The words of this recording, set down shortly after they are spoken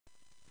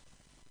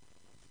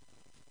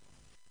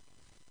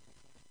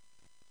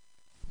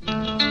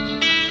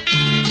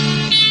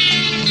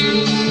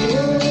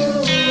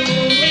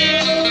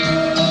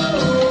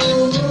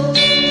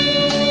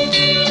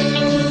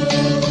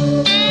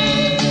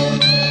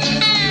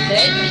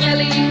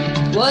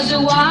was a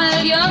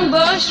wild young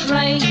bush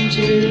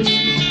ranger.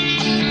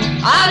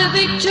 Out of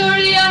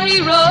Victoria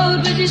he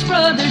rode with his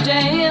brother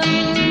Dan.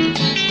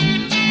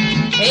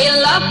 He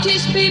loved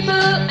his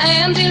people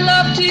and he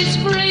loved his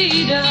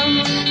freedom,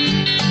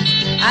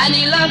 and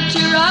he loved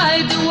to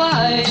ride the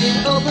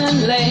wide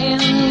open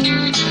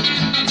land.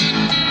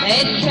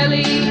 Ned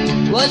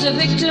Kelly was a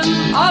victim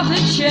of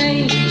the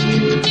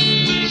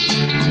changes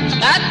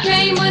that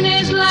came when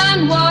his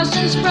land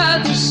wasn't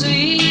spread to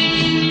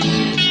see,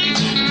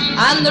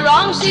 and the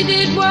wrongs he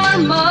did were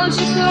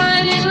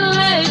multiplied in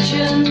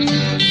legend,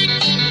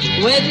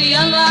 with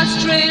young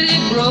Australia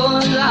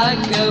growing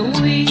like a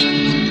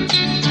weed.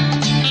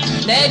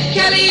 Ned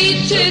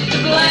Kelly took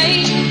the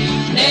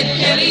blame, Ned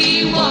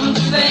Kelly won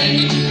the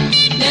fame,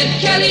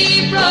 Ned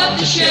Kelly brought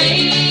the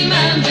shame,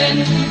 and then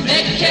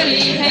Ned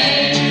Kelly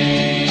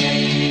had.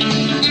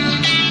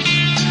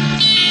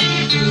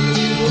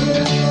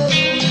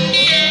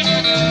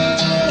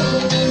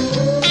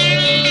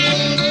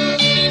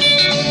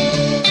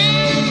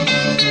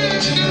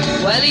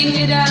 Well, he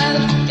hid out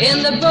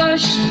in the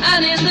bush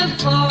and in the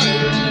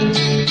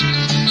forest,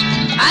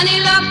 and he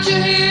loved to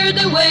hear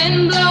the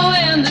wind blow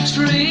in the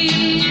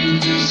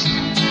trees,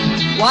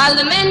 while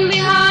the men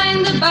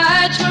behind the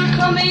badge were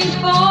coming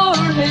for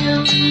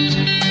him.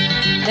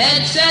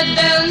 Ned said,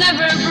 they'll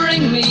never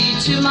bring me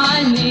to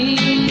my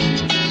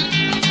knees.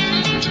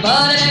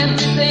 But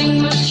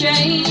everything must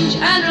change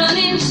and run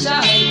in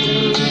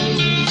cycles,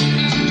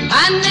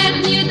 and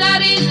Ned knew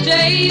that his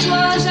day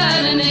was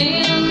at an end.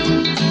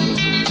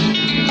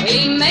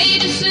 He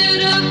made a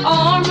suit of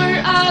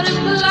armor out of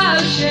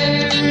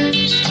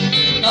plowshares,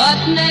 but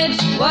Ned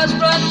was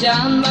brought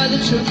down by the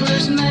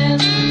troopers' men.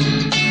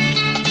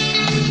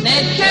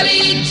 Ned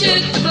Kelly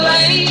took the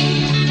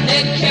blame,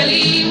 Ned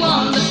Kelly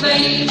won the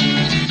fame,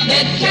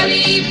 Ned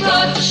Kelly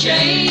brought the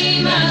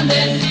shame, and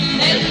then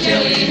Ned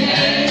Kelly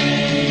had.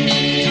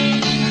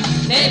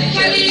 Ned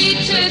Kelly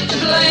took the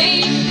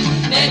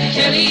blame, Ned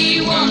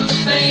Kelly won the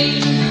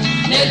fame,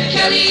 Ned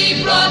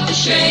Kelly brought the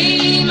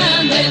shame,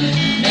 and then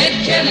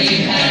Ned Kelly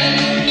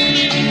had.